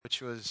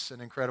which was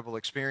an incredible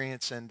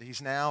experience. And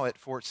he's now at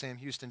Fort Sam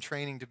Houston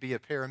training to be a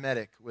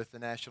paramedic with the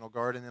National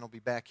Guard, and then he'll be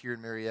back here in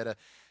Marietta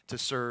to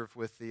serve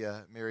with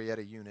the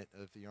Marietta unit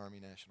of the Army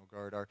National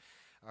Guard.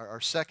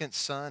 Our second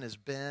son is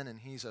Ben,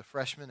 and he's a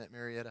freshman at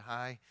Marietta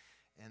High.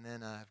 And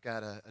then I've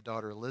got a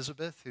daughter,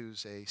 Elizabeth,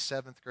 who's a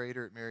 7th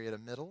grader at Marietta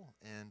Middle,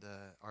 and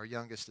our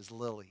youngest is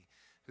Lily,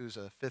 who's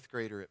a 5th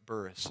grader at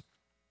Burris.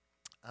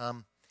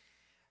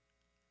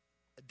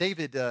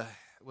 David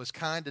was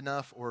kind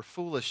enough or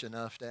foolish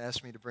enough to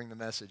ask me to bring the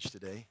message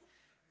today,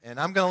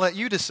 and I'm going to let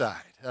you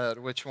decide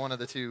which one of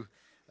the two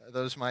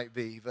those might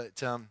be.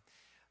 But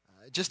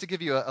just to give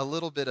you a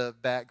little bit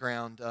of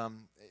background,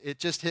 it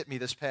just hit me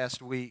this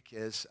past week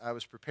as I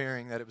was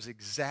preparing that it was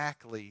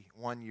exactly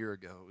 1 year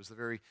ago. It was the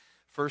very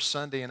first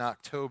Sunday in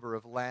October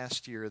of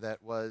last year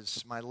that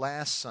was my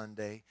last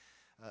Sunday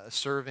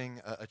serving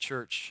a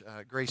church,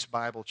 Grace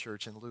Bible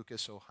Church in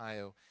Lucas,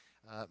 Ohio.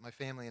 My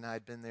family and I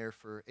had been there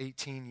for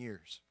 18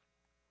 years.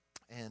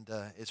 And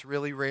it's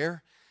really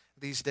rare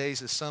these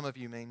days, as some of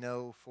you may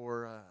know,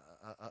 for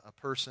a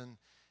person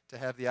to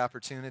have the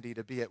opportunity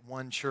to be at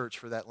one church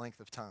for that length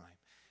of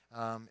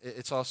time.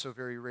 It's also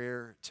very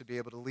rare to be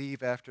able to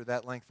leave after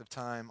that length of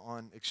time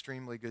on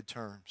extremely good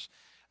terms.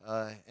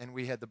 And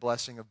we had the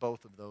blessing of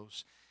both of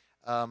those.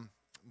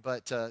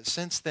 But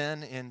since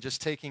then, in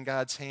just taking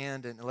God's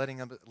hand and letting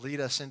Him lead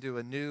us into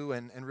a new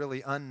and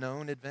really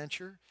unknown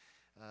adventure,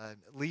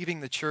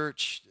 leaving the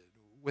church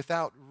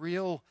without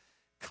real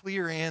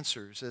clear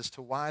answers as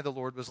to why the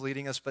Lord was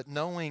leading us, but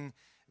knowing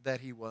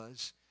that He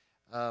was,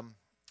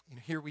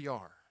 here we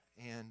are.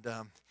 And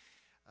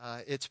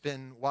it's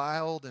been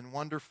wild and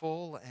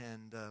wonderful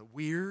and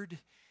weird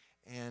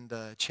and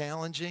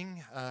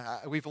challenging.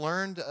 We've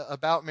learned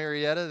about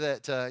Marietta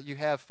that you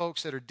have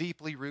folks that are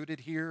deeply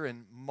rooted here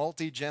and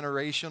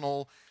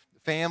multi-generational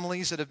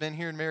families that have been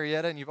here in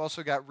Marietta, and you've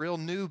also got real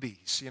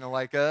newbies,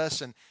 like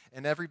us and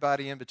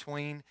everybody in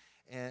between.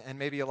 And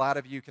maybe a lot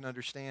of you can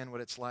understand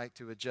what it's like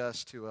to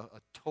adjust to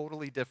a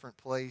totally different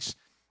place.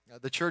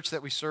 The church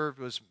that we served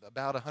was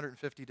about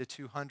 150 to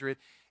 200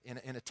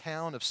 in a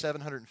town of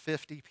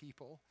 750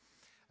 people.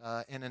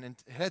 And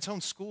it had its own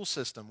school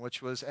system,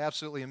 which was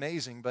absolutely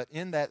amazing. But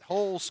in that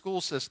whole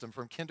school system,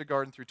 from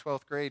kindergarten through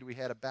 12th grade, we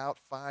had about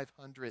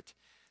 500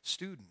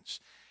 students.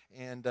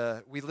 And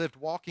we lived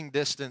walking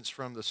distance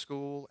from the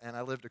school, and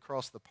I lived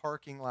across the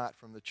parking lot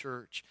from the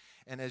church.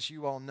 And as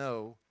you all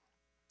know,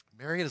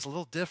 Marietta is a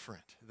little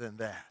different than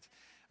that.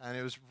 And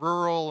it was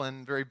rural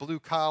and very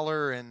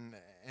blue-collar, and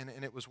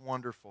it was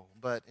wonderful.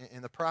 But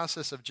in the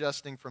process of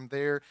adjusting from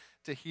there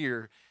to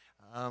here,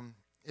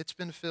 it's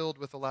been filled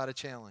with a lot of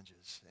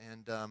challenges.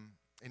 And,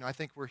 I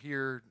think we're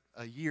here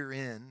a year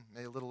in,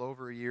 maybe a little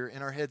over a year,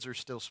 and our heads are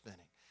still spinning.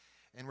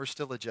 And we're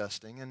still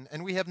adjusting.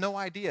 And we have no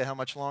idea how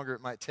much longer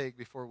it might take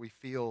before we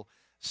feel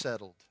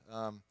settled.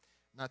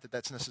 Not that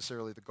that's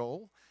necessarily the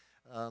goal,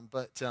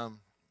 but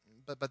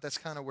that's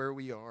kind of where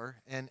we are.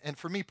 And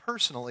for me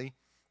personally,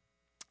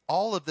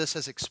 all of this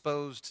has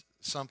exposed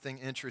something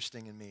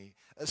interesting in me,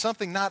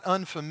 something not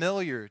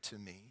unfamiliar to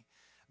me.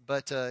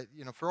 But,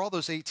 for all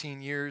those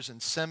 18 years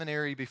and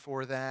seminary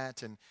before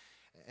that and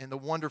the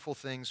wonderful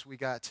things we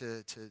got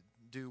to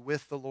do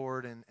with the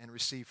Lord and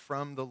receive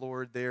from the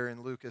Lord there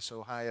in Lucas,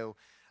 Ohio,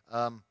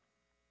 I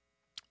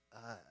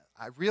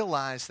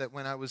realized that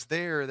when I was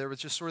there was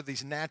just sort of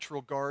these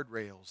natural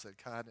guardrails that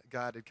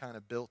God had kind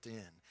of built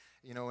in.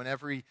 And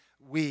every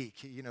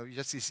week,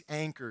 just these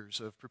anchors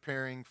of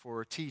preparing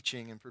for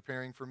teaching and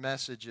preparing for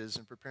messages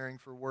and preparing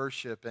for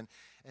worship and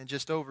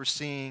just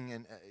overseeing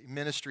and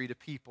ministry to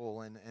people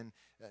and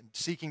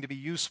seeking to be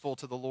useful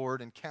to the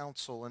Lord and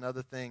counsel and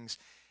other things.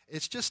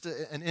 It's just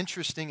an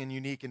interesting and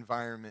unique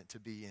environment to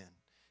be in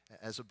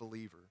as a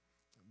believer.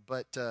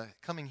 But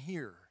coming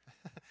here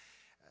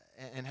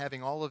and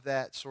having all of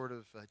that sort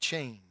of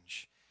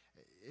change,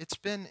 it's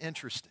been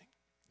interesting.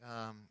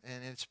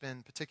 And it's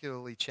been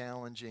particularly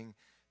challenging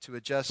to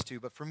adjust to.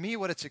 But for me,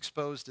 what it's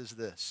exposed is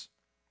this.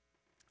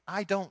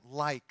 I don't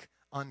like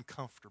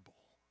uncomfortable.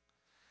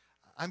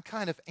 I'm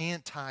kind of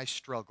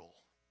anti-struggle,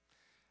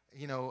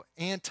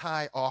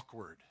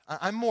 anti-awkward.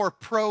 I'm more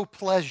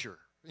pro-pleasure,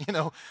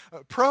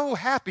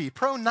 pro-happy,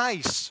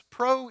 pro-nice,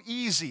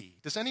 pro-easy.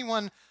 Does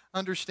anyone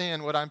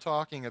understand what I'm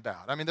talking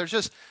about? I mean, there's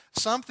just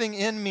something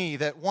in me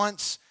that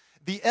wants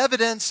the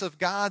evidence of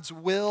God's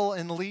will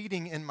and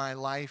leading in my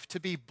life to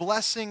be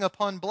blessing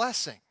upon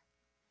blessing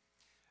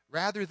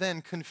rather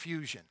than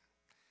confusion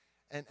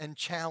and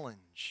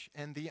challenge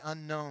and the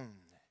unknown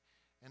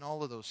and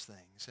all of those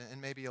things. And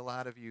maybe a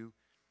lot of you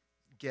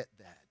get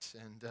that,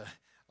 and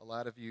a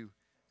lot of you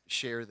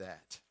share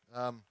that.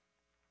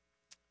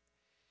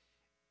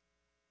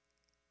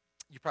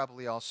 You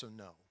probably also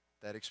know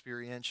that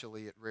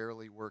experientially it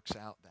rarely works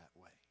out that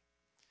way.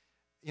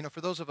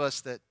 For those of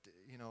us that,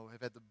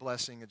 have had the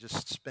blessing of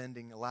just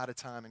spending a lot of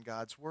time in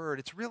God's Word,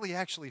 it's really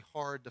actually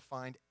hard to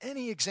find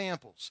any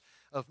examples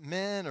of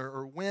men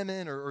or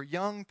women or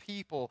young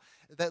people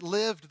that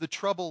lived the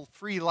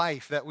trouble-free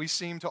life that we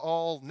seem to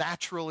all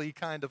naturally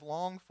kind of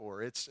long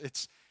for.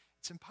 It's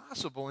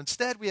impossible.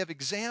 Instead, we have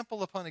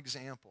example upon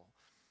example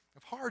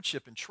of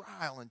hardship and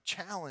trial and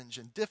challenge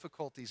and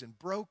difficulties and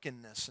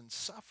brokenness and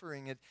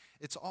suffering.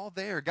 It's all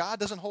there. God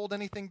doesn't hold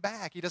anything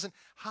back. He doesn't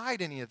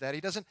hide any of that.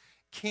 He doesn't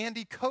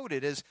candy coat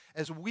it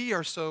as we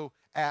are so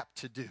apt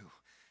to do.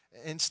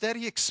 Instead,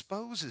 he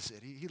exposes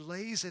it. He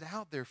lays it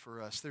out there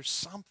for us. There's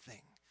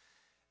something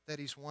that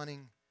he's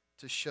wanting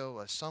to show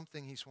us,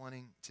 something he's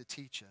wanting to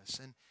teach us.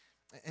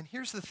 And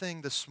here's the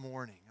thing this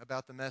morning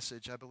about the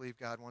message I believe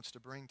God wants to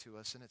bring to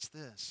us, and it's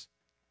this.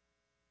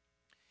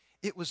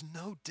 It was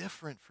no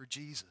different for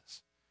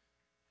Jesus.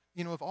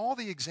 You know, of all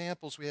the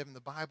examples we have in the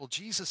Bible,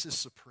 Jesus is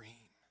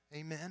supreme.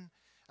 Amen?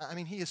 I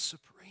mean, he is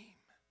supreme.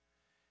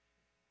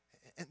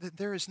 And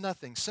there is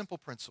nothing, simple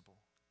principle,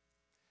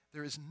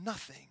 there is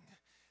nothing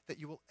that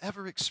you will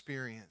ever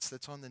experience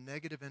that's on the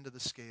negative end of the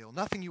scale.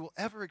 Nothing you will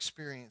ever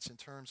experience in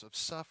terms of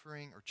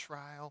suffering or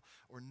trial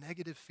or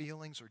negative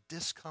feelings or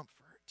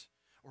discomfort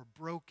or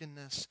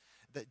brokenness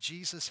that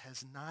Jesus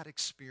has not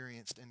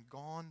experienced and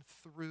gone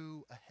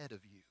through ahead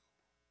of you.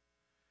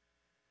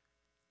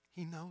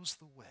 He knows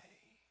the way,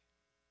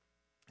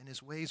 and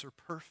his ways are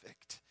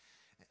perfect.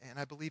 And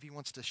I believe he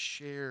wants to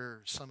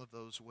share some of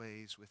those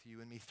ways with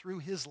you and me through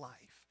his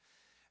life.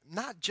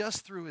 Not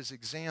just through his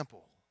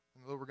example,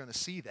 although we're going to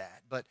see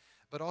that, but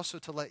also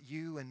to let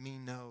you and me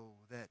know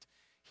that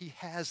he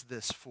has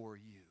this for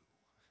you.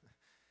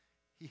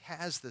 He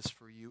has this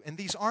for you. And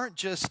these aren't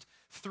just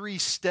 3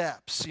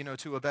 steps,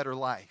 to a better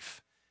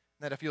life.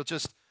 That if you'll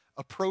just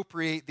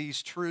appropriate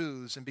these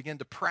truths and begin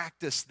to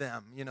practice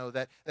them,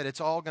 that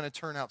it's all going to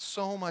turn out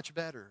so much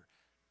better.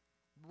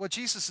 What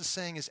Jesus is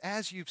saying is,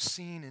 as you've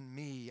seen in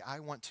me, I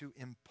want to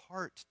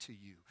impart to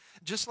you.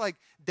 Just like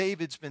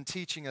David's been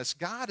teaching us,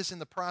 God is in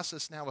the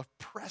process now of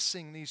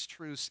pressing these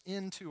truths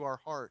into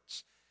our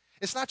hearts.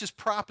 It's not just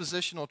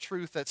propositional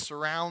truth that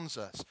surrounds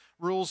us,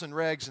 rules and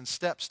regs and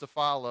steps to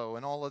follow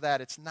and all of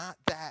that. It's not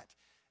that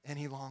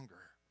any longer.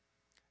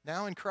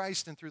 Now in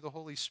Christ and through the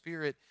Holy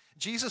Spirit,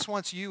 Jesus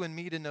wants you and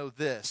me to know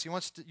this. He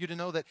wants you to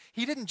know that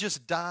he didn't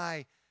just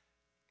die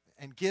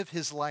and give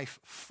his life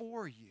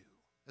for you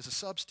as a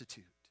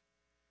substitute,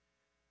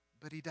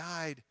 but he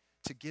died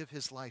to give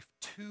his life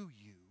to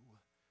you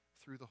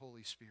through the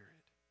Holy Spirit.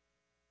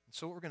 And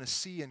so what we're going to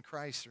see in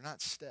Christ are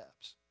not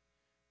steps.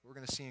 What we're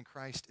going to see in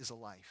Christ is a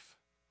life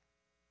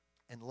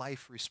and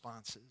life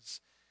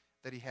responses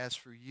that he has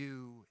for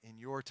you in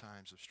your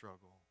times of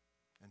struggle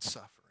and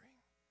suffering,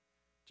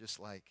 just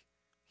like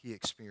he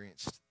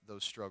experienced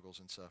those struggles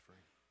and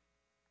suffering.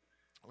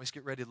 Let's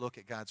get ready to look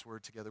at God's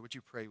word together. Would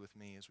you pray with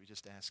me as we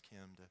just ask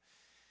him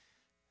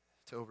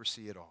to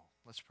oversee it all?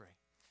 Let's pray.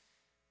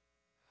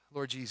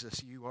 Lord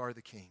Jesus, you are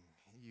the King.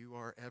 You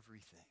are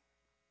everything.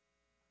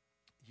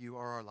 You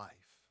are our life,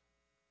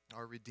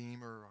 our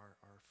Redeemer,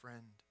 our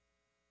friend.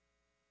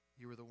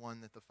 You are the one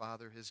that the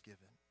Father has given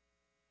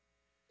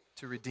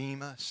to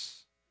redeem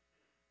us,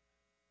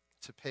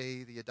 to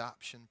pay the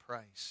adoption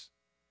price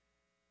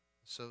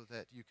so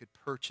that you could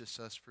purchase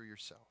us for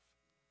yourself.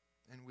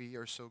 And we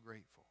are so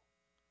grateful.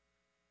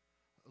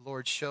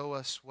 Lord, show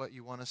us what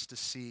you want us to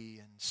see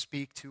and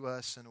speak to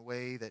us in a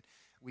way that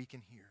we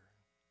can hear.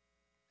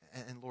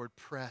 And Lord,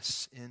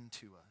 press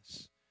into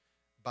us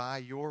by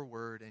your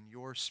word and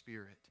your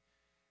Spirit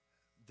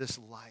this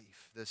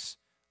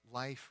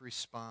life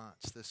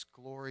response, this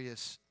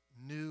glorious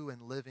new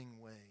and living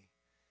way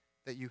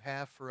that you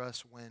have for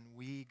us when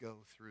we go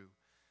through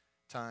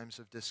times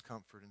of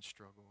discomfort and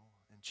struggle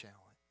and challenge.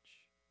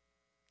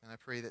 And I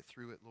pray that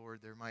through it, Lord,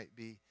 there might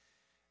be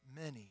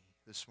many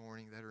this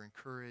morning that are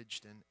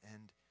encouraged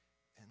and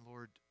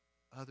Lord,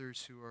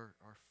 others who are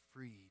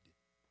freed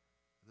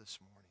this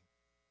morning,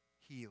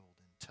 healed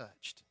and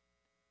touched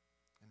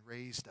and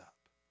raised up.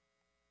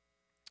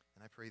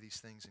 And I pray these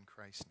things in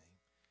Christ's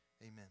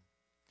name. Amen.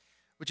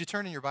 Would you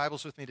turn in your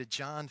Bibles with me to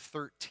John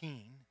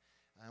 13?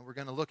 We're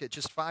going to look at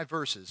just 5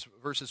 verses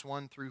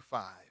 1 through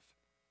 5.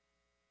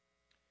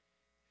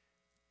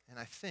 And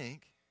I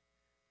think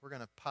we're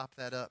going to pop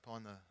that up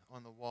on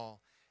the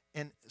wall.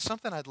 And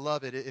something I'd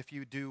love it if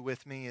you do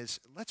with me is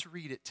let's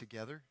read it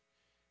together.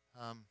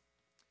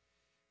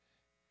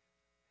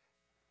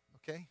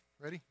 Okay,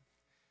 ready?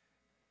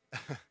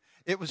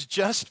 It was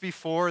just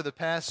before the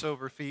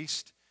Passover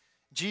feast.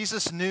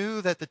 Jesus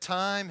knew that the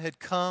time had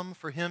come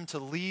for him to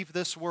leave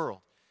this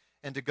world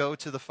and to go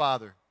to the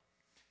Father.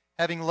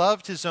 Having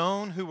loved his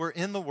own who were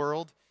in the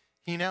world,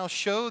 he now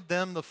showed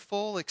them the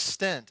full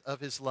extent of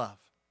his love.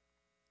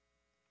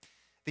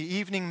 The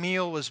evening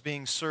meal was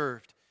being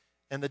served,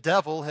 and the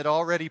devil had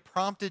already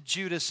prompted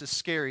Judas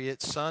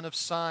Iscariot, son of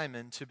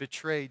Simon, to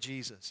betray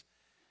Jesus.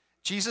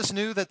 Jesus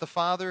knew that the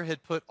Father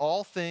had put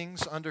all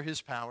things under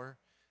his power,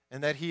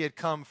 and that he had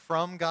come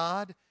from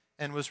God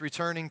and was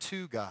returning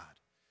to God.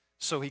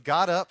 So he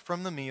got up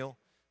from the meal,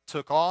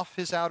 took off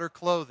his outer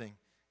clothing,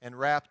 and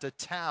wrapped a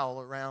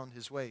towel around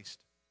his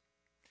waist.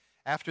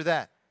 After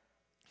that,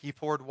 he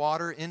poured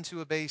water into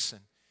a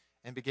basin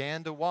and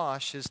began to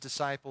wash his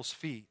disciples'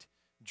 feet,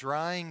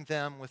 drying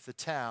them with the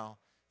towel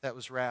that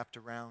was wrapped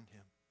around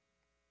him.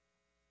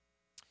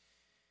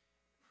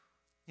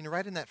 You know,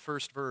 right in that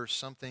first verse,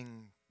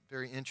 something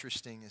very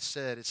interesting is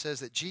said. It says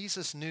that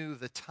Jesus knew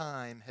the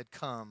time had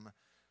come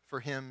for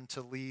him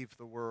to leave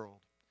the world.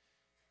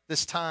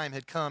 This time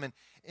had come. And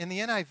in the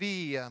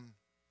NIV,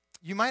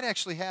 you might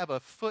actually have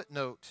a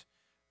footnote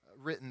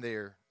written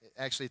there.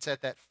 Actually, it's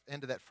at that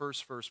end of that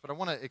first verse. But I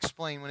want to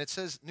explain. When it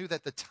says, knew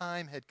that the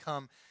time had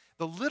come,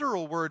 the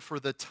literal word for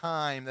the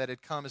time that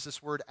had come is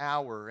this word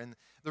hour. And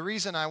the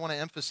reason I want to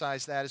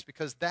emphasize that is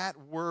because that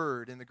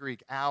word in the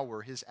Greek,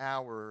 hour, his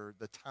hour,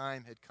 the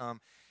time had come,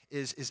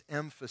 is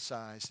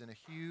emphasized in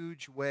a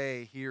huge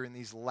way here in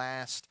these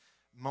last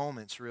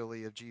moments,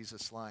 really, of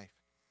Jesus' life.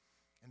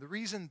 And the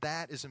reason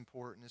that is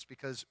important is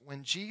because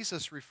when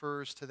Jesus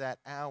refers to that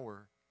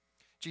hour,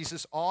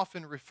 Jesus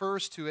often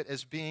refers to it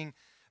as being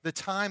the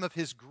time of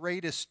his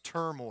greatest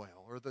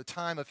turmoil or the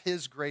time of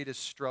his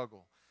greatest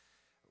struggle.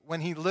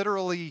 When he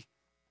literally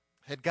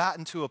had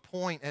gotten to a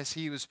point as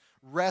he was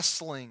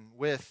wrestling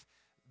with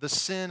the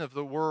sin of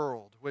the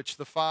world, which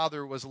the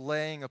Father was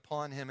laying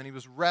upon him, and he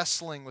was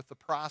wrestling with the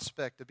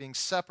prospect of being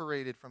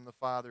separated from the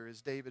Father,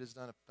 as David has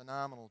done a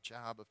phenomenal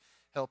job of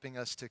helping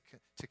us to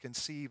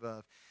conceive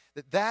of.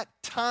 That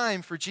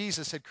time for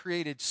Jesus had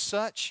created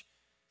such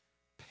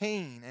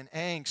pain and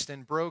angst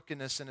and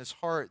brokenness in his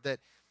heart that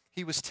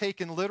he was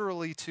taken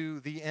literally to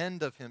the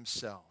end of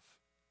himself.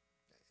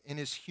 In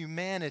his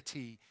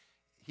humanity,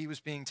 he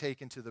was being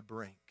taken to the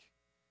brink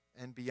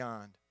and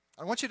beyond.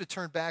 I want you to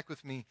turn back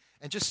with me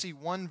and just see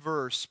one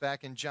verse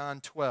back in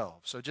John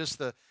 12. So just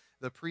the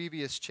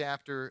previous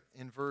chapter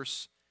in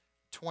verse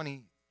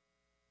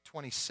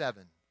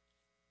 27.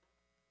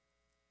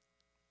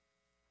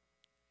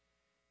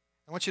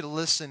 I want you to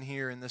listen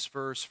here in this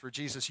verse for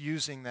Jesus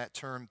using that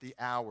term, the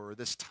hour.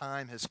 This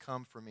time has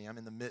come for me. I'm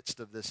in the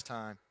midst of this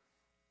time.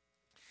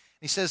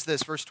 He says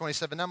this, verse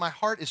 27, now my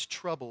heart is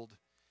troubled,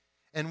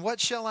 and what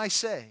shall I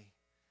say?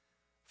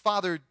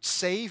 Father,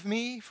 save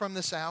me from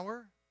this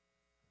hour?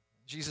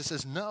 Jesus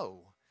says,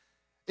 no.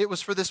 It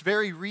was for this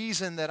very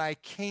reason that I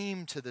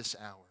came to this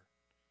hour.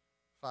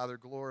 Father,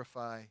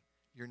 glorify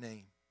your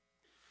name.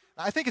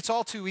 I think it's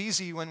all too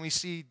easy when we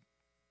see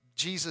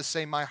Jesus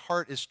say, my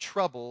heart is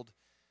troubled,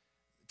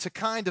 to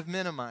kind of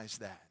minimize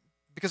that.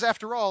 Because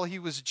after all, he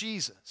was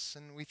Jesus.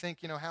 And we think,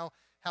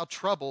 how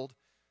troubled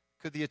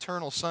could the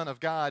eternal Son of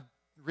God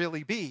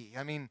really be?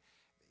 I mean,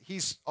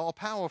 he's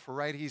all-powerful,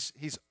 right?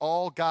 He's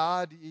all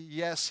God.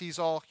 Yes, he's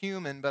all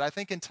human. But I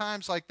think in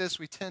times like this,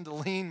 we tend to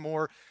lean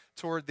more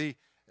toward the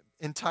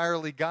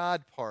entirely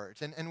God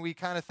part. And we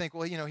kind of think,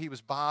 well, he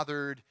was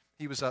bothered,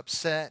 he was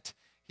upset,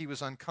 he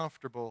was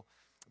uncomfortable.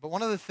 But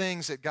one of the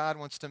things that God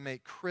wants to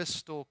make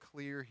crystal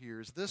clear here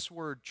is this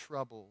word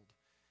troubled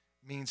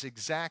means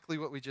exactly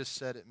what we just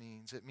said it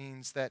means. It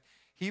means that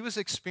he was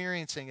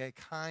experiencing a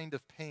kind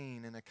of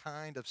pain and a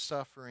kind of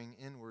suffering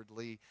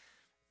inwardly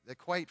that,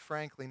 quite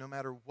frankly, no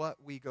matter what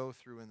we go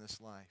through in this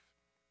life,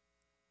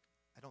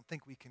 I don't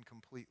think we can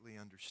completely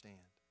understand.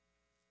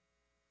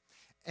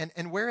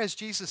 And whereas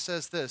Jesus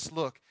says this,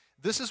 look,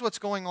 this is what's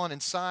going on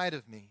inside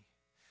of me,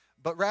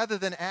 but rather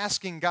than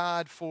asking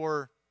God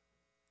for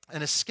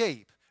an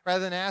escape,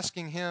 rather than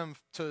asking him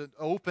to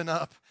open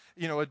up,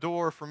 a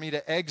door for me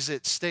to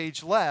exit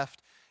stage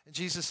left,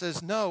 Jesus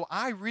says, no,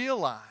 I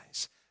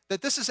realize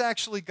that this is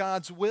actually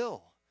God's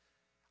will.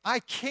 I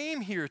came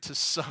here to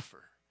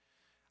suffer.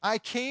 I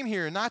came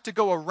here not to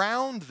go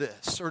around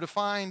this or to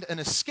find an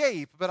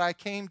escape, but I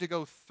came to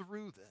go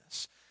through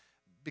this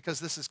because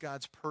this is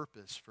God's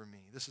purpose for me.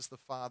 This is the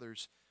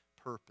Father's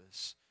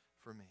purpose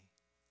for me.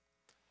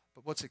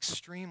 But what's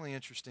extremely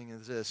interesting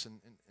is this, and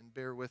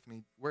bear with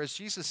me, whereas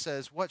Jesus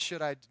says, what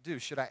should I do?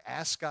 Should I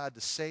ask God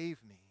to save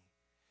me?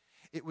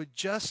 It would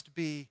just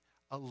be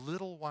a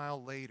little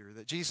while later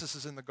that Jesus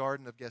is in the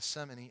Garden of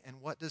Gethsemane, and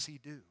what does he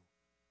do?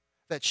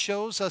 That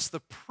shows us the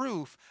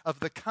proof of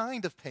the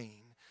kind of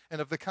pain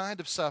and of the kind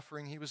of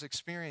suffering he was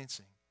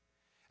experiencing.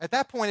 At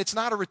that point, it's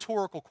not a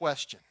rhetorical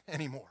question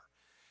anymore.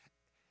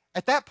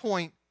 At that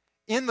point,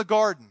 in the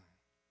garden,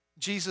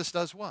 Jesus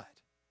does what?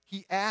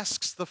 He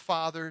asks the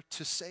Father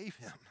to save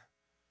him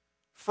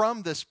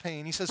from this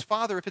pain. He says,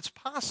 Father, if it's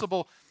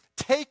possible,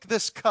 take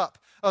this cup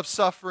of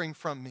suffering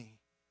from me.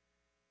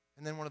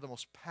 And then one of the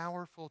most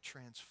powerful,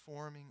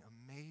 transforming,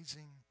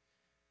 amazing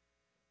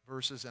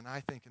verses, and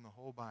I think in the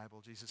whole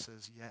Bible, Jesus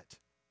says, yet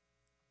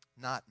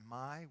not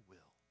my will,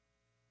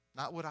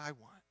 not what I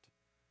want,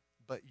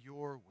 but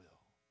your will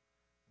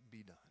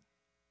be done.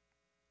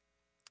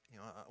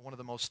 One of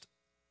the most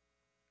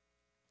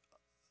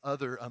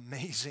other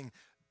amazing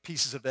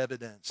pieces of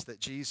evidence that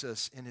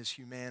Jesus in his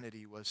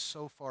humanity was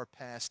so far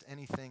past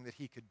anything that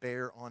he could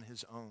bear on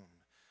his own,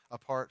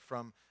 apart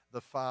from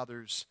the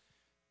Father's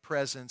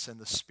presence and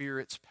the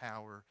Spirit's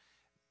power,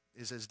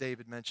 is, as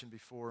David mentioned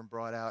before and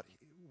brought out,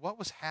 what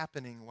was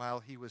happening while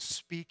he was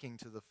speaking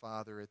to the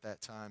Father at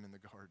that time in the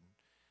garden.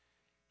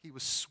 He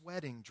was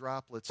sweating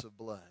droplets of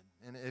blood.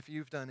 And if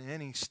you've done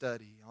any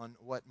study on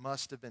what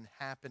must have been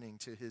happening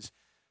to his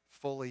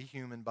fully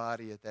human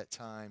body at that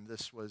time,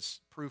 this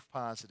was proof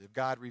positive,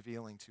 God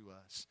revealing to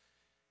us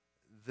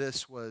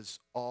this was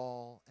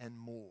all and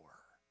more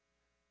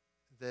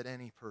that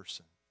any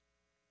person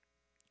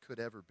could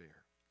ever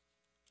bear.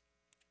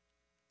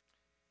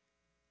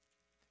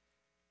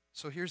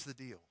 So here's the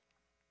deal.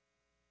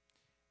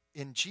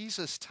 In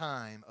Jesus'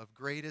 time of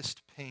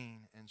greatest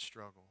pain and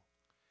struggle,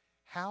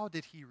 how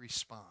did he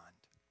respond?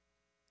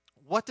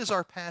 What does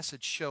our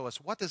passage show us?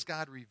 What does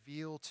God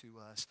reveal to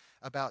us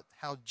about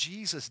how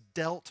Jesus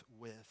dealt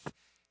with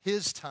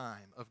his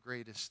time of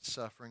greatest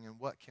suffering, and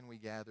what can we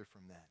gather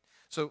from that?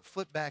 So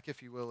flip back,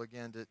 if you will,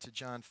 again to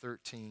John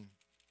 13,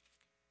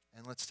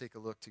 and let's take a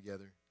look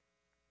together.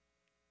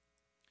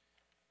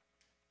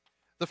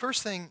 The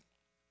first thing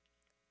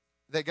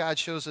that God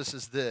shows us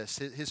is this.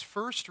 His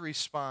first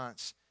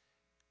response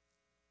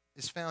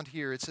is found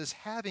here. It says,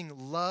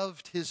 having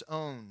loved his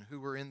own who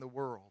were in the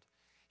world,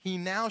 he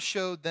now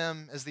showed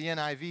them, as the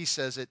NIV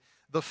says it,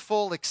 the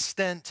full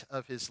extent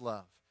of his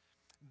love.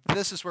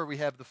 This is where we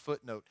have the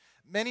footnote.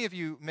 Many of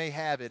you may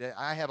have it.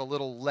 I have a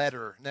little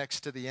letter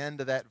next to the end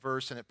of that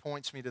verse, and it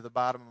points me to the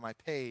bottom of my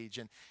page.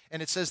 And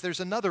it says there's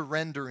another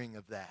rendering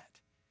of that.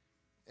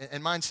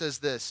 And mine says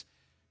this,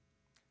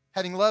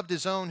 having loved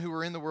his own who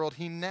were in the world,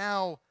 he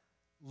now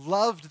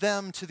loved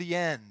them to the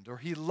end, or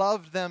he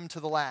loved them to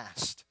the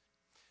last.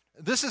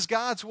 This is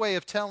God's way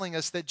of telling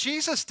us that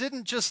Jesus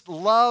didn't just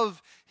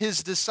love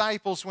his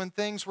disciples when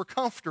things were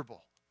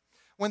comfortable,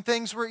 when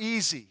things were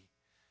easy,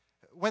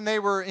 when they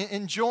were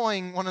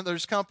enjoying one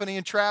another's company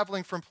and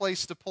traveling from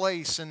place to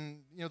place,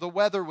 and the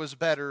weather was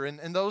better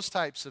and those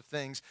types of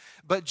things.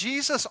 But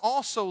Jesus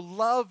also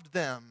loved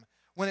them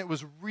when it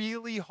was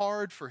really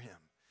hard for him,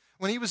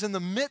 when he was in the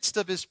midst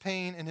of his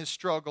pain and his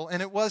struggle,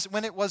 and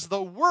when it was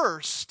the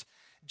worst,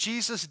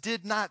 Jesus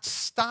did not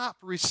stop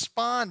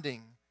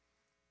responding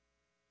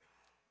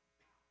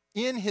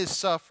in his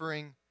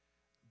suffering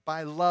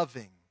by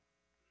loving.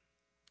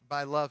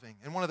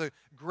 And one of the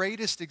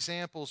greatest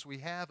examples we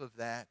have of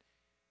that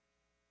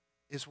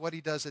is what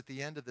he does at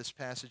the end of this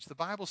passage. The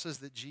Bible says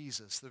that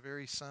Jesus, the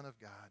very Son of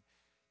God,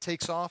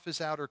 takes off his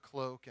outer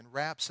cloak and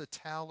wraps a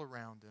towel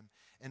around him,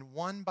 and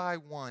one by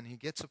one he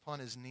gets upon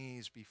his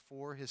knees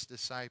before his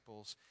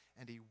disciples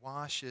and he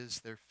washes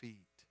their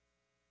feet.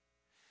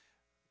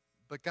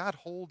 But God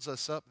holds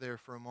us up there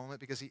for a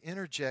moment because he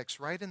interjects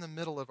right in the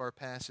middle of our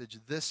passage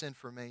this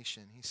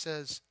information. He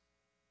says,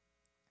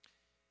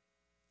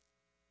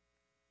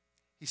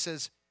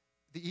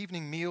 the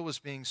evening meal was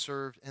being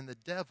served, and the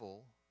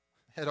devil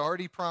had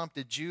already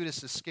prompted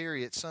Judas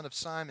Iscariot, son of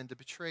Simon, to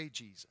betray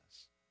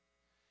Jesus.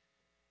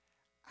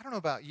 I don't know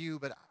about you,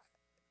 but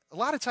a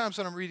lot of times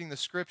when I'm reading the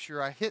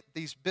Scripture, I hit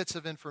these bits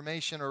of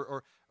information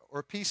or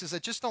pieces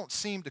that just don't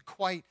seem to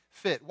quite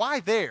fit. Why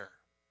there?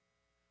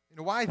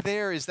 Why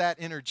there is that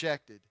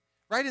interjected?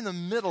 Right in the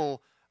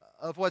middle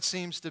of what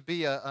seems to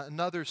be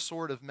another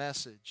sort of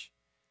message.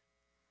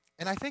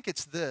 And I think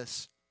it's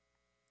this.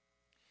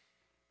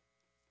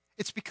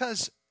 It's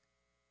because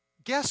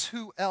guess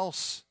who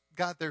else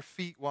got their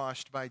feet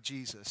washed by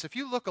Jesus? If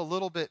you look a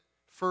little bit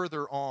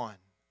further on,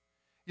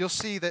 you'll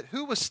see that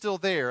who was still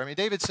there? I mean,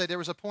 David said there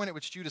was a point at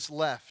which Judas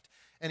left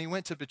and he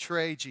went to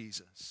betray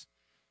Jesus.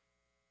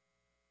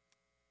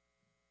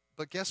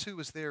 But guess who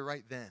was there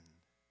right then?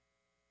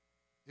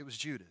 It was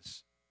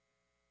Judas.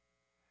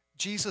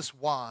 Jesus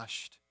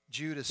washed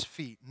Judas'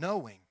 feet,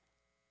 knowing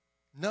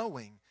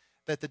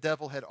that the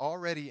devil had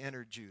already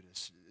entered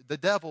Judas. The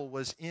devil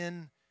was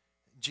in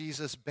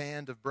Jesus'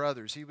 band of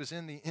brothers. He was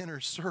in the inner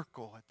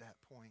circle at that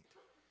point.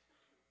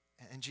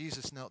 And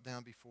Jesus knelt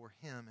down before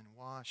him and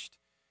washed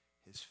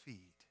his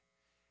feet.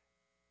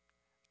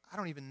 I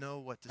don't even know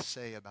what to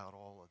say about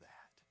all of that,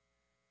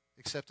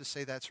 except to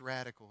say that's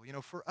radical.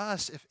 For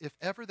us, if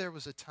ever there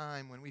was a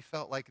time when we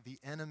felt like the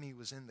enemy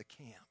was in the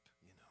camp,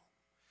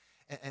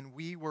 and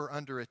we were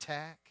under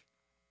attack,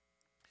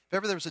 if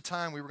ever there was a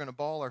time we were going to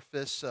ball our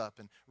fists up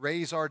and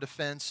raise our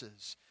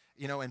defenses,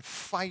 and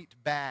fight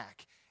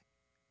back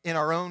in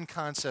our own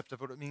concept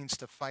of what it means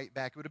to fight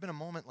back, it would have been a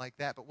moment like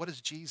that. But what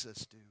does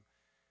Jesus do?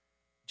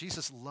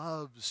 Jesus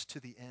loves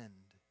to the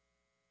end.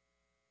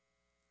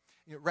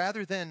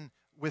 Rather than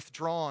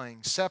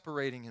withdrawing,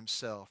 separating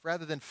himself,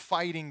 rather than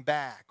fighting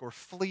back or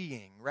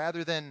fleeing,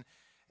 rather than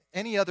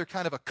any other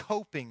kind of a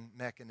coping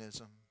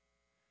mechanism,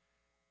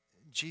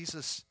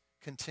 Jesus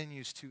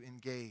continues to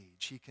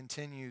engage. He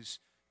continues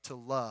to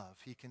love.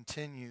 He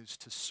continues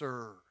to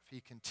serve.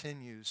 He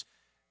continues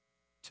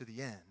to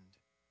the end,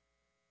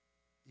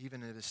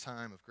 even at his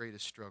time of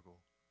greatest struggle.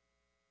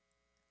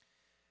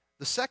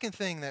 The second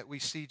thing that we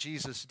see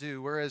Jesus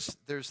do, whereas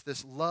there's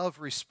this love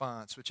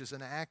response, which is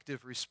an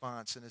active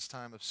response in his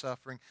time of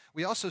suffering,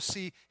 we also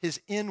see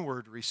his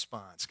inward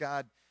response.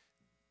 God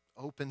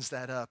opens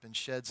that up and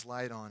sheds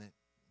light on it.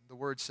 The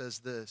word says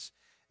this,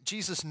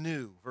 Jesus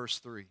knew, verse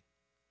 3,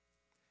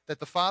 that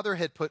the Father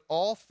had put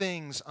all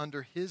things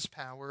under his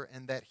power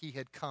and that he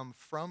had come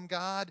from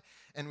God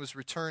and was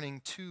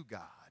returning to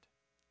God.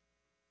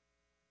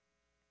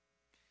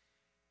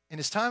 In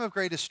his time of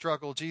greatest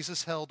struggle,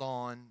 Jesus held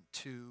on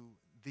to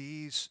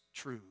these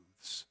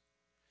truths.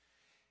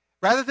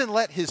 Rather than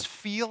let his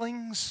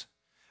feelings,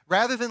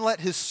 rather than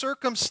let his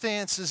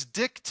circumstances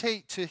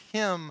dictate to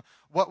him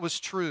what was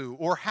true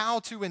or how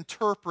to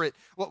interpret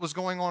what was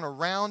going on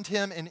around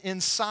him and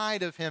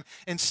inside of him,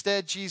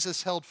 instead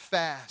Jesus held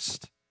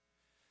fast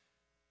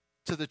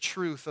to the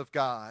truth of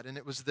God, and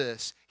it was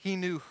this: he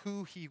knew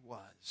who he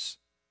was.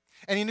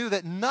 And he knew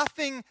that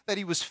nothing that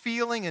he was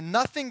feeling and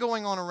nothing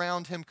going on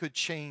around him could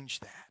change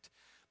that.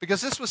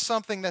 Because this was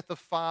something that the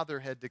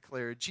Father had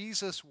declared.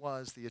 Jesus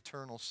was the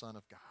eternal Son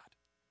of God.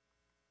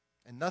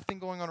 And nothing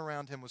going on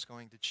around him was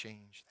going to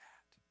change that.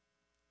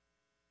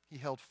 He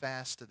held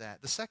fast to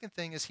that. The second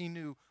thing is he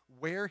knew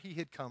where he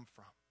had come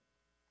from.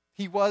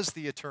 He was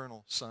the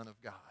eternal Son of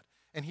God.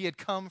 And he had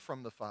come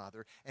from the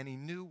Father, and he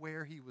knew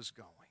where he was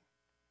going.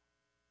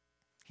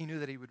 He knew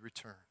that he would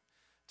return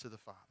to the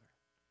Father.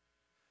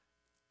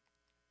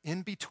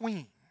 In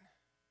between,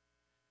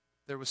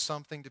 there was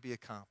something to be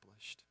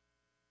accomplished.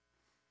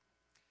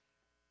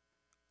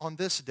 On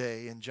this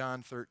day in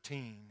John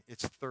 13,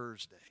 it's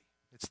Thursday.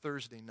 It's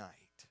Thursday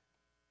night.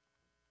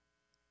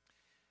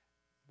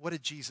 What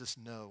did Jesus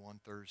know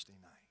on Thursday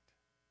night?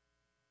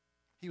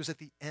 He was at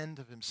the end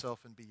of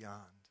himself and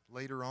beyond.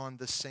 Later on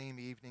this same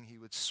evening, he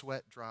would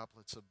sweat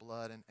droplets of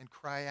blood and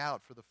cry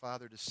out for the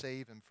Father to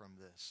save him from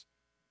this.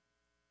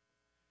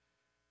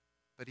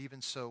 But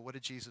even so, what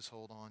did Jesus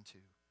hold on to?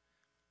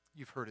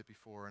 You've heard it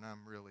before, and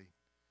I'm really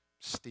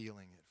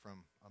stealing it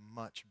from a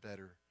much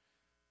better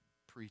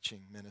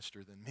preaching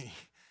minister than me.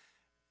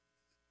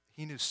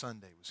 He knew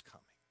Sunday was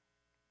coming.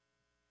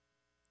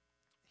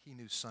 He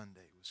knew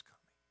Sunday was coming.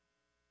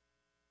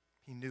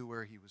 He knew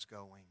where he was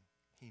going.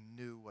 He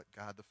knew what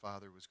God the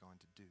Father was going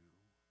to do.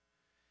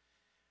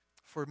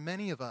 For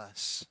many of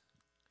us,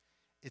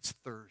 it's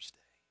Thursday.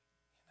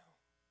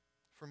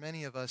 For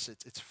many of us,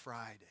 it's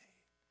Friday.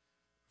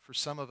 For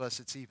some of us,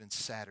 it's even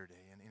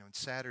Saturday. And on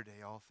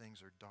Saturday, all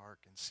things are dark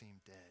and seem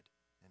dead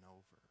and over.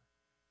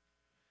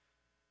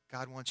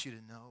 God wants you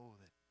to know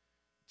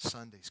that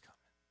Sunday's coming.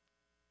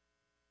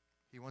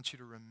 He wants you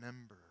to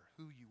remember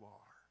who you are,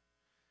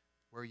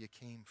 where you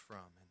came from,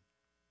 and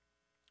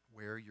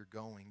where you're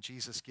going.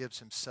 Jesus gives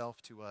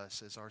himself to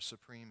us as our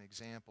supreme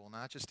example,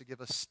 not just to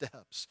give us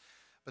steps,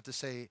 but to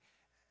say,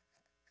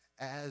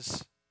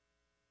 as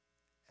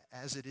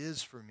it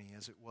is for me,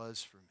 as it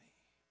was for me,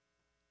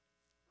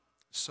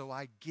 so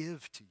I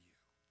give to you.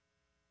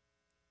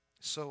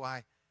 So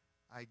I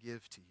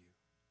give to you.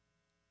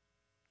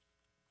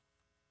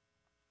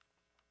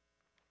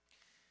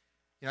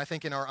 I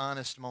think in our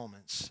honest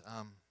moments,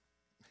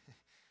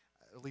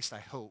 at least I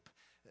hope,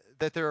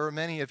 that there are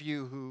many of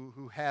you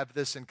who have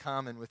this in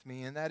common with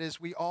me, and that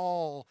is we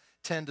all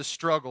tend to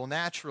struggle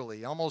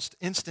naturally, almost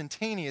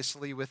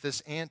instantaneously, with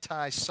this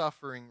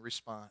anti-suffering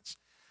response.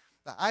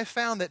 I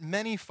found that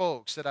many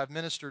folks that I've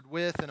ministered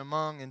with and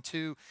among and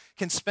to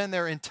can spend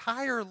their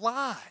entire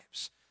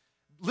lives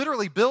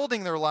literally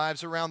building their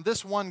lives around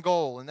this one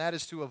goal, and that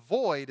is to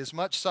avoid as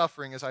much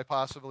suffering as I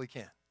possibly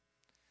can.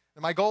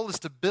 And my goal is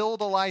to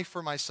build a life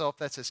for myself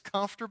that's as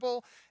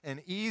comfortable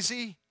and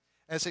easy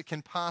as it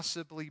can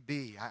possibly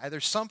be.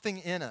 There's something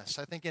in us,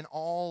 I think in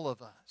all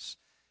of us,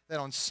 that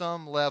on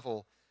some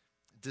level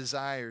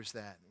desires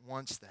that,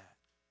 wants that.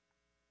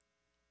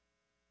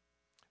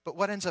 But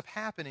what ends up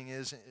happening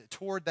is,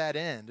 toward that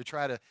end, to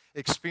try to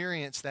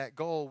experience that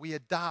goal, we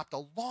adopt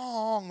a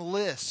long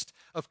list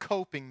of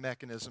coping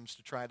mechanisms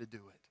to try to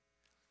do it.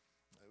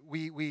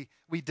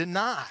 We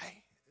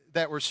deny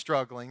that we're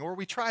struggling, or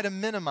we try to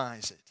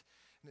minimize it.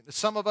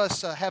 Some of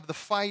us have the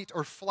fight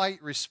or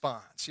flight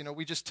response.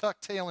 We just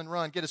tuck tail and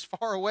run, get as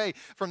far away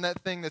from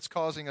that thing that's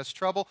causing us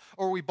trouble,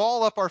 or we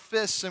ball up our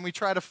fists and we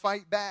try to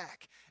fight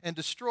back and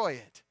destroy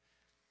it.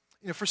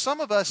 For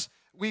some of us,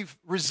 we've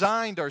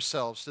resigned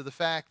ourselves to the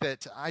fact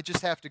that I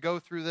just have to go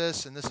through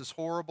this and this is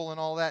horrible and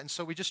all that, and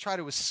so we just try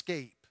to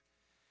escape.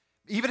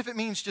 Even if it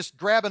means just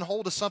grabbing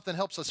hold of something that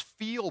helps us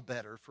feel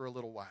better for a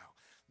little while.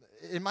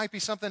 It might be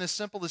something as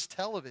simple as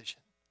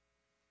television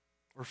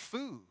or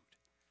food.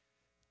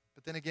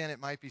 But then again, it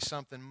might be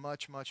something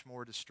much, much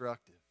more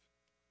destructive,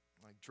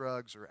 like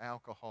drugs or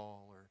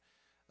alcohol or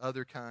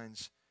other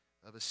kinds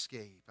of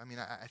escape.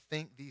 I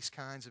think these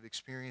kinds of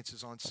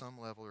experiences on some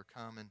level are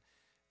common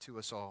to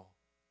us all.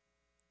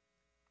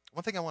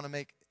 One thing I want to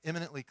make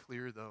eminently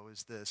clear, though,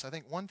 is this. I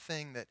think one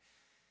thing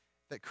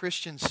that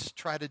Christians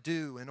try to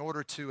do in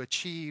order to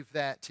achieve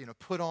that,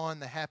 put on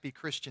the happy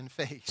Christian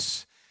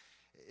face,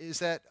 is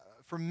that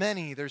for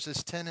many, there's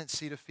this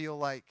tendency to feel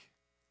like,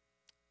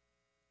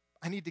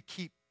 I need to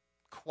keep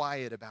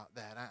quiet about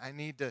that. I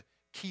need to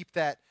keep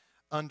that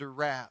under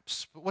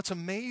wraps. But what's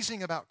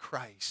amazing about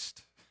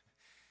Christ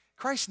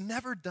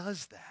never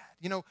does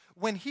that.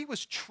 When he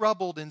was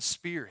troubled in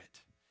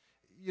spirit,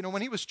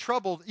 when he was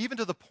troubled even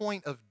to the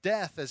point of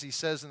death, as he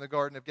says in the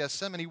Garden of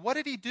Gethsemane, what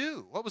did he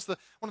do? What was one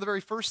of the very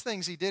first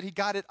things he did? He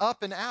got it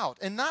up and out.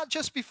 And not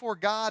just before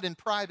God in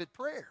private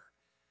prayer,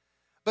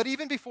 but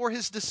even before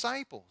his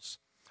disciples.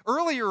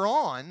 Earlier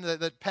on,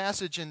 that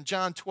passage in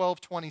John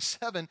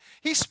 12:27,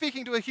 he's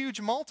speaking to a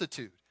huge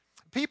multitude,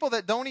 people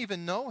that don't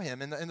even know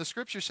him. And the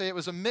scriptures say it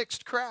was a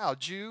mixed crowd,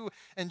 Jew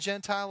and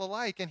Gentile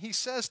alike. And he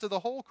says to the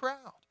whole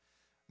crowd,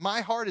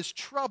 my heart is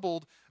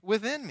troubled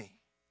within me.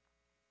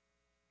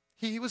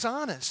 He was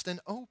honest and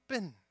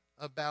open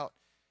about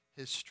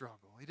his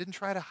struggle. He didn't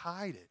try to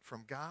hide it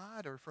from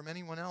God or from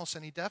anyone else,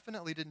 and he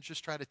definitely didn't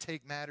just try to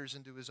take matters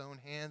into his own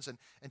hands and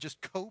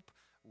just cope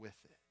with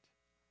it.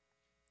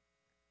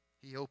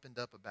 He opened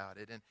up about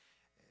it.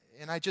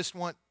 And I just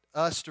want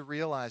us to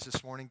realize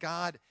this morning,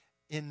 God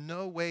in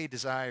no way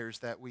desires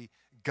that we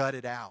gut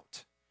it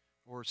out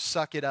or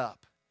suck it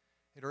up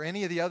or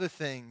any of the other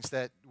things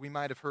that we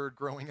might have heard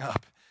growing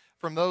up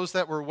from those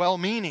that were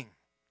well-meaning,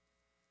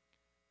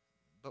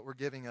 but were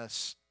giving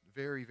us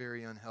very,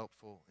 very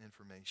unhelpful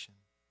information.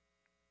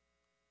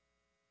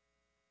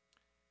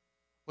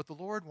 What the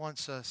Lord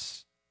wants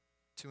us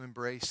to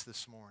embrace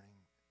this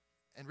morning,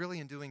 and really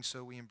in doing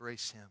so, we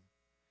embrace Him.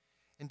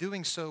 In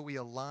doing so, we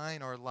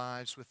align our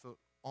lives with the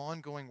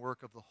ongoing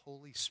work of the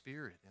Holy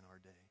Spirit in our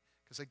day.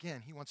 Because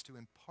again, He wants to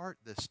impart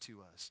this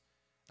to us.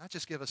 Not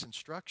just give us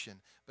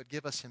instruction, but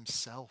give us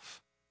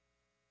Himself.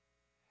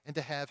 And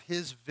to have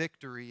His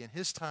victory in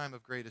His time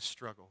of greatest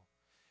struggle,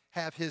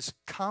 have His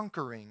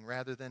conquering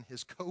rather than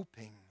His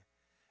coping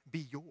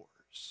be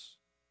yours.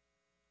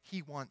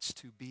 He wants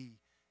to be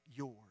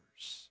yours.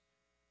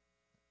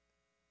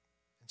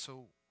 And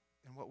so,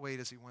 in what way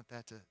does He want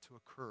that to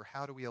occur?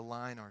 How do we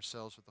align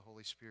ourselves with the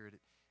Holy Spirit?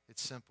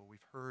 It's simple. We've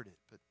heard it,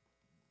 but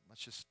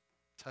let's just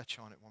touch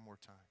on it one more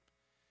time.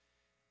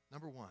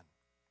 Number one,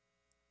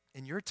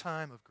 in your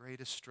time of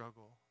greatest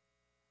struggle,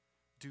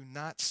 do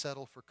not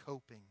settle for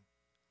coping.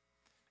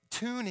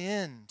 Tune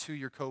in to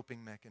your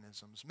coping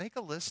mechanisms. Make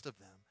a list of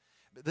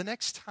them. The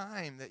next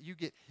time that you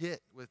get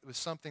hit with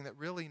something that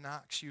really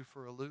knocks you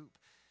for a loop,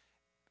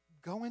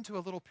 go into a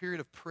little period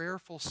of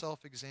prayerful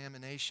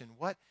self-examination.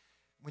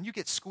 When you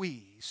get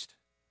squeezed,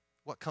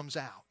 what comes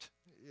out,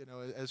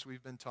 as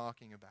we've been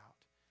talking about.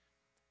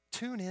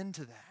 Tune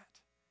into that.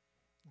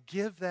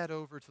 Give that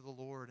over to the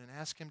Lord and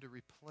ask Him to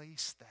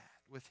replace that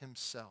with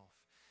Himself.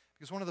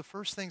 Because one of the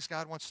first things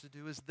God wants to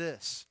do is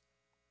this.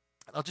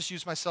 I'll just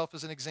use myself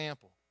as an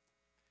example.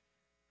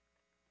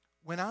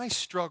 When I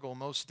struggle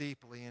most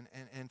deeply,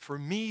 and for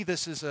me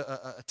this is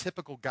a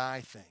typical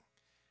guy thing.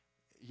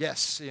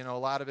 Yes, a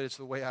lot of it is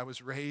the way I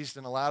was raised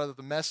and a lot of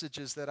the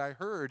messages that I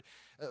heard.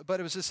 But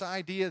it was this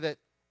idea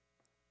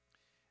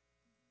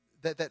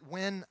that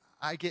when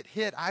I get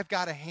hit, I've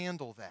got to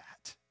handle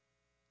that.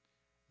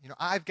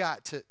 I've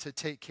got to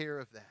take care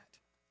of that.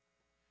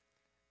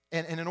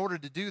 And in order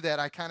to do that,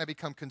 I kind of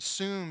become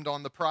consumed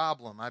on the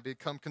problem. I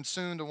become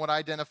consumed on what I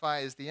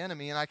identify as the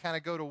enemy, and I kind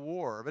of go to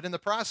war. But in the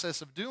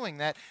process of doing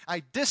that,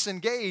 I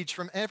disengage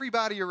from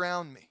everybody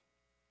around me.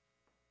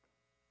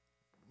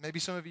 Maybe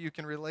some of you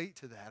can relate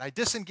to that. I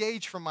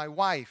disengage from my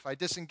wife. I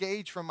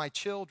disengage from my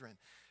children.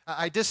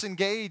 I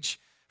disengage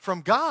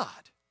from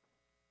God.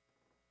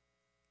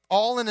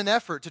 All in an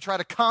effort to try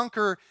to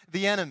conquer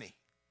the enemy.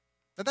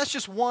 Now, that's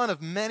just one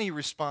of many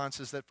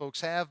responses that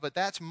folks have, but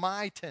that's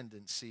my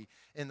tendency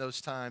in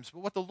those times.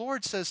 But what the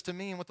Lord says to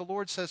me and what the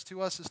Lord says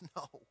to us is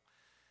no.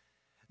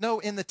 No,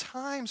 in the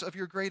times of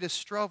your greatest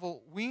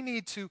struggle, we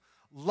need to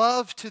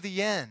love to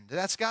the end.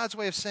 That's God's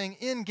way of saying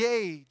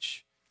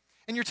engage.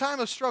 In your time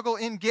of struggle,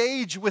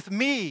 engage with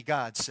me,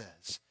 God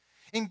says.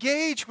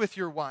 Engage with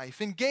your wife.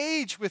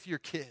 Engage with your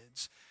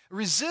kids.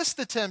 Resist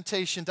the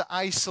temptation to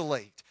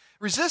isolate.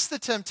 Resist the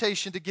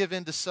temptation to give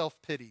in to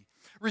self-pity.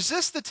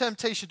 Resist the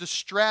temptation to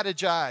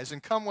strategize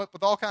and come up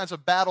with all kinds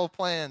of battle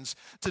plans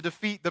to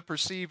defeat the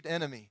perceived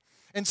enemy.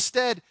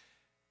 Instead,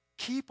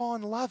 keep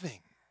on loving.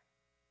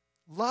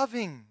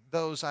 Loving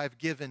those I've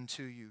given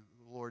to you,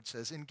 the Lord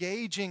says.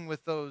 Engaging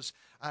with those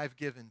I've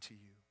given to you.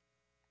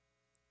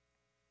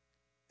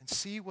 And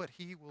see what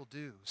He will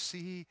do.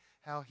 See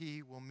how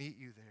He will meet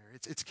you there.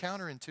 It's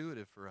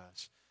counterintuitive for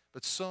us.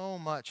 But so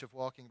much of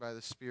walking by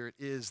the Spirit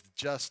is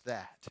just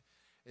that.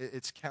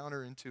 It's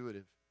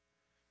counterintuitive.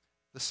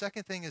 The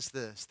second thing is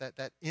this,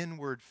 that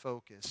inward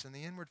focus. And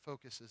the inward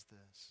focus is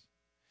this.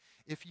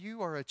 If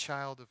you are a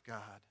child of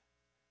God,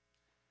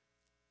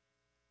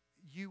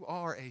 you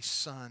are a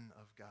son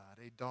of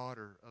God, a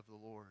daughter of the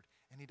Lord.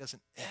 And He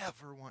doesn't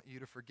ever want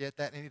you to forget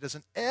that. And He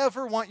doesn't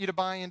ever want you to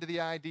buy into the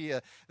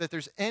idea that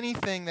there's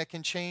anything that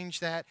can change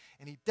that.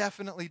 And He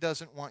definitely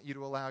doesn't want you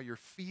to allow your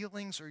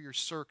feelings or your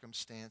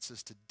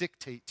circumstances to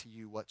dictate to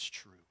you what's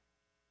true.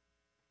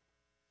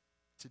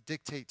 To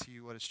dictate to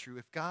you what is true.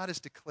 If God has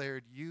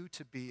declared you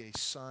to be a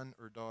son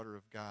or daughter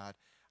of God,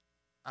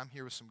 I'm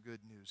here with some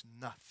good news.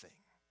 Nothing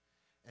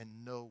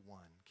and no one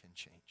can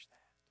change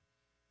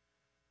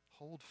that.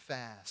 Hold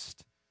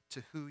fast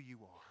to who you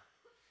are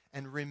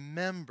and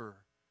remember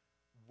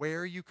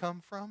where you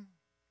come from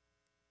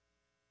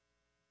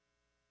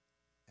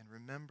and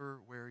remember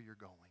where you're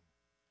going.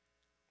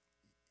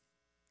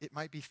 It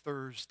might be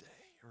Thursday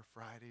or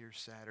Friday or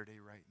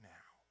Saturday right now.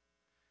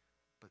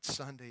 But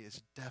Sunday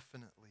is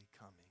definitely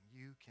coming.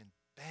 You can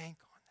bank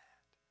on that.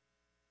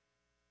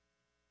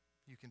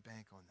 You can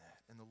bank on that.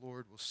 And the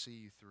Lord will see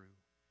you through.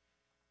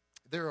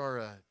 There are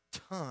a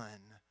ton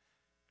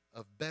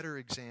of better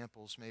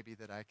examples maybe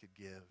that I could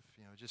give.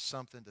 Just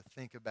something to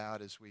think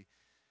about as we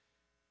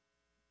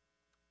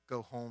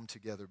go home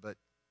together. But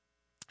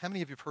how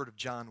many of you have heard of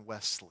John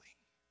Wesley?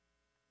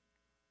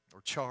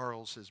 or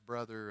Charles, his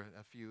brother,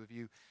 a few of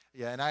you.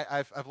 Yeah, and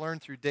I've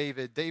learned through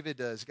David. David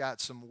has got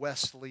some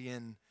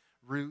Wesleyan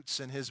roots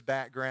in his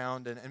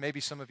background, and maybe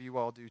some of you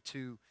all do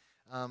too.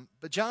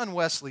 But John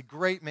Wesley,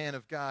 great man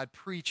of God,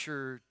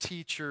 preacher,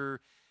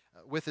 teacher,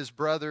 with his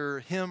brother,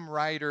 hymn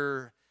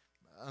writer,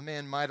 a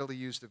man mightily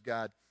used of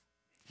God.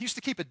 He used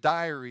to keep a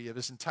diary of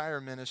his entire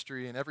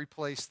ministry and every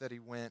place that he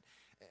went.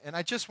 And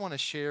I just want to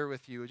share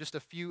with you just a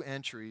few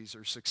entries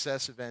or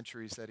successive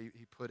entries that he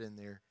put in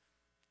there,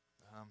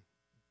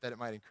 that it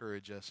might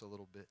encourage us a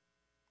little bit.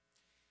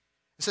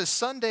 It says,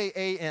 Sunday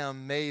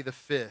a.m., May the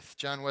 5th,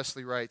 John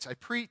Wesley writes, I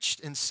preached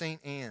in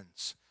St.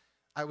 Anne's.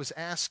 I was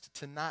asked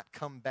to not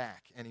come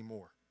back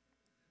anymore.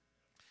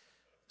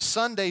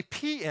 Sunday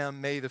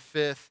p.m., May the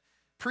 5th,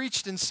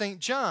 preached in St.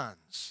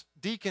 John's.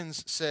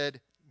 Deacons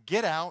said,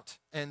 get out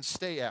and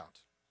stay out.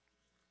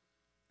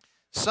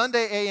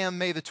 Sunday a.m.,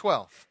 May the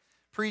 12th,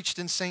 preached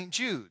in St.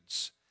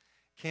 Jude's.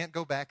 Can't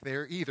go back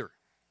there either.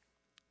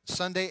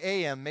 Sunday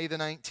a.m., May the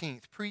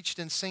 19th, preached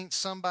in St.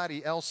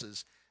 Somebody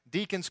Else's.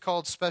 Deacons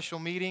called special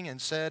meeting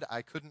and said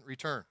I couldn't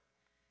return.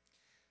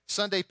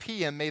 Sunday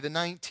p.m., May the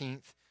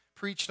 19th,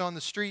 preached on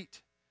the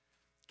street,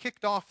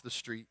 kicked off the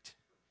street.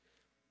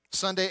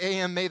 Sunday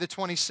a.m., May the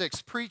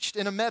 26th, preached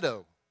in a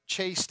meadow,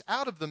 chased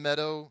out of the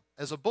meadow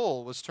as a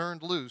bull was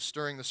turned loose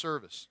during the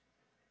service.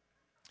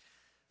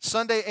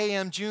 Sunday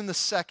a.m., June the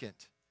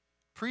 2nd,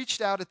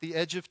 preached out at the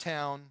edge of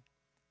town,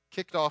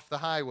 kicked off the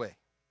highway.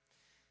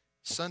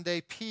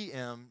 Sunday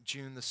p.m.,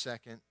 June the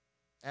 2nd,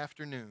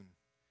 afternoon,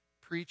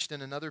 preached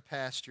in another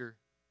pasture.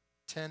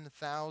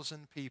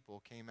 10,000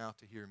 people came out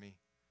to hear me.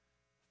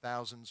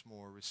 Thousands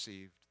more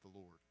received the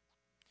Lord.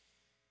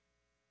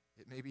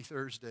 It may be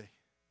Thursday,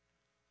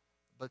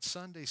 but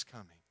Sunday's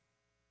coming.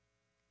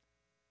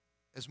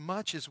 As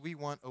much as we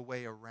want a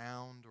way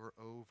around or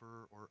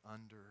over or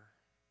under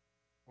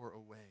or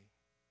away,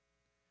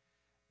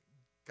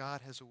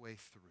 God has a way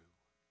through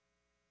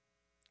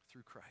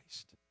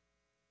Christ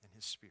and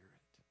His Spirit.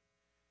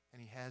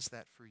 And He has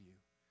that for you.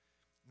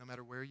 No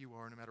matter where you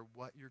are, no matter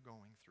what you're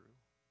going through,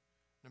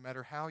 no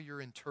matter how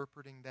you're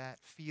interpreting that,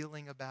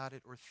 feeling about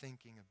it, or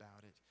thinking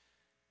about it,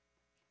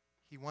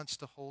 He wants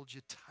to hold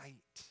you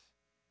tight.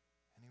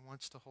 And He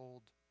wants to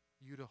hold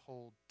you to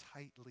hold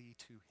tightly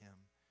to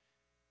Him.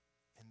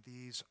 And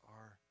these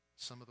are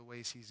some of the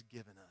ways He's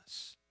given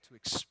us to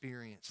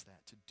experience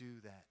that, to do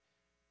that,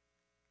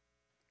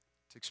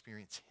 to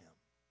experience Him.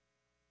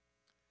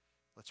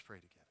 Let's pray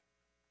together.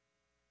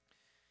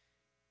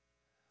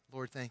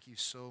 Lord, thank you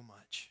so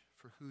much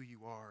for who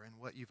you are and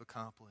what you've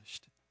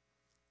accomplished.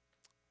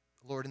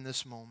 Lord, in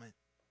this moment,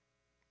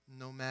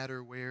 no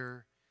matter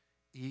where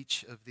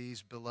each of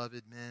these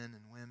beloved men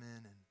and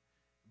women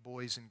and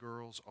boys and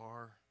girls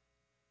are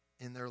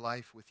in their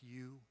life with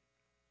you,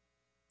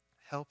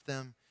 help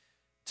them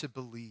to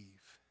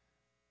believe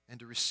and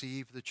to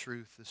receive the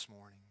truth this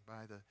morning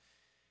by the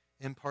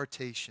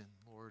impartation,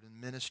 Lord, and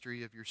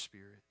ministry of your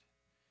Spirit.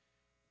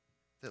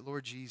 That,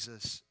 Lord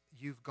Jesus,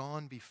 you've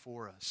gone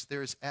before us.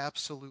 There is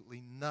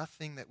absolutely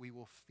nothing that we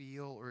will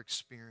feel or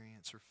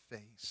experience or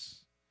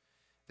face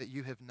that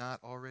you have not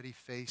already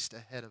faced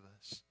ahead of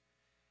us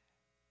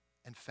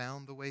and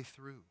found the way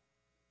through.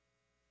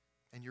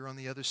 And you're on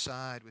the other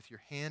side with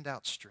your hand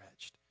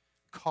outstretched,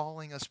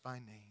 calling us by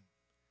name.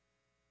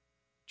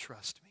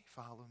 Trust me,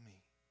 follow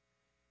me.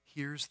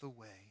 Here's the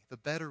way, the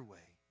better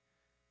way.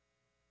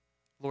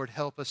 Lord,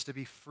 help us to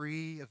be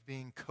free of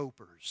being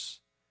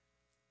copers.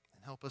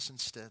 And help us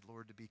instead,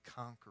 Lord, to be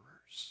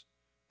conquerors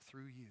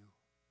through you.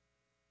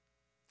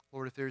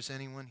 Lord, if there's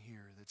anyone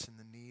here that's in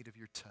the need of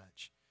your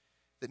touch,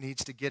 that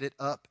needs to get it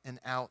up and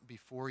out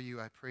before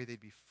you, I pray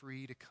they'd be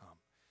free to come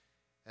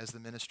as the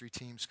ministry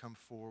teams come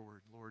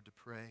forward, Lord, to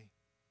pray.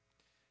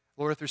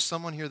 Lord, if there's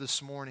someone here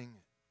this morning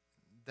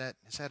that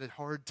has had a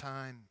hard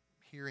time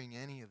hearing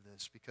any of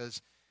this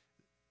because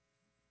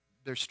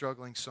they're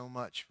struggling so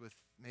much with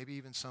maybe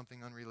even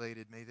something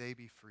unrelated, may they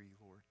be free,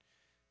 Lord,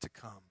 to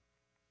come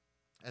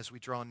as we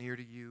draw near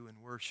to you and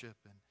worship.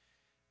 And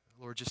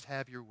Lord, just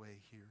have your way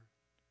here.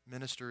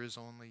 Minister as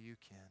only you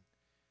can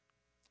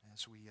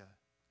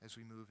as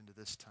we move into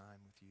this time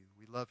with you.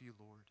 We love you,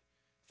 Lord.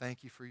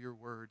 Thank you for your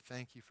word.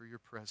 Thank you for your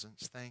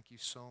presence. Thank you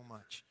so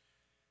much,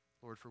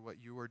 Lord, for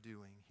what you are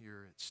doing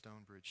here at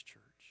Stonebridge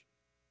Church.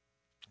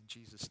 In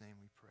Jesus' name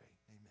we pray.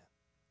 Amen.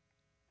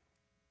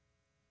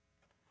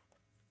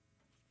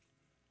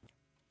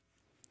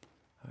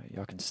 All right,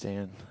 y'all can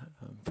stand.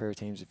 Prayer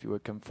teams, if you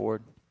would come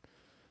forward.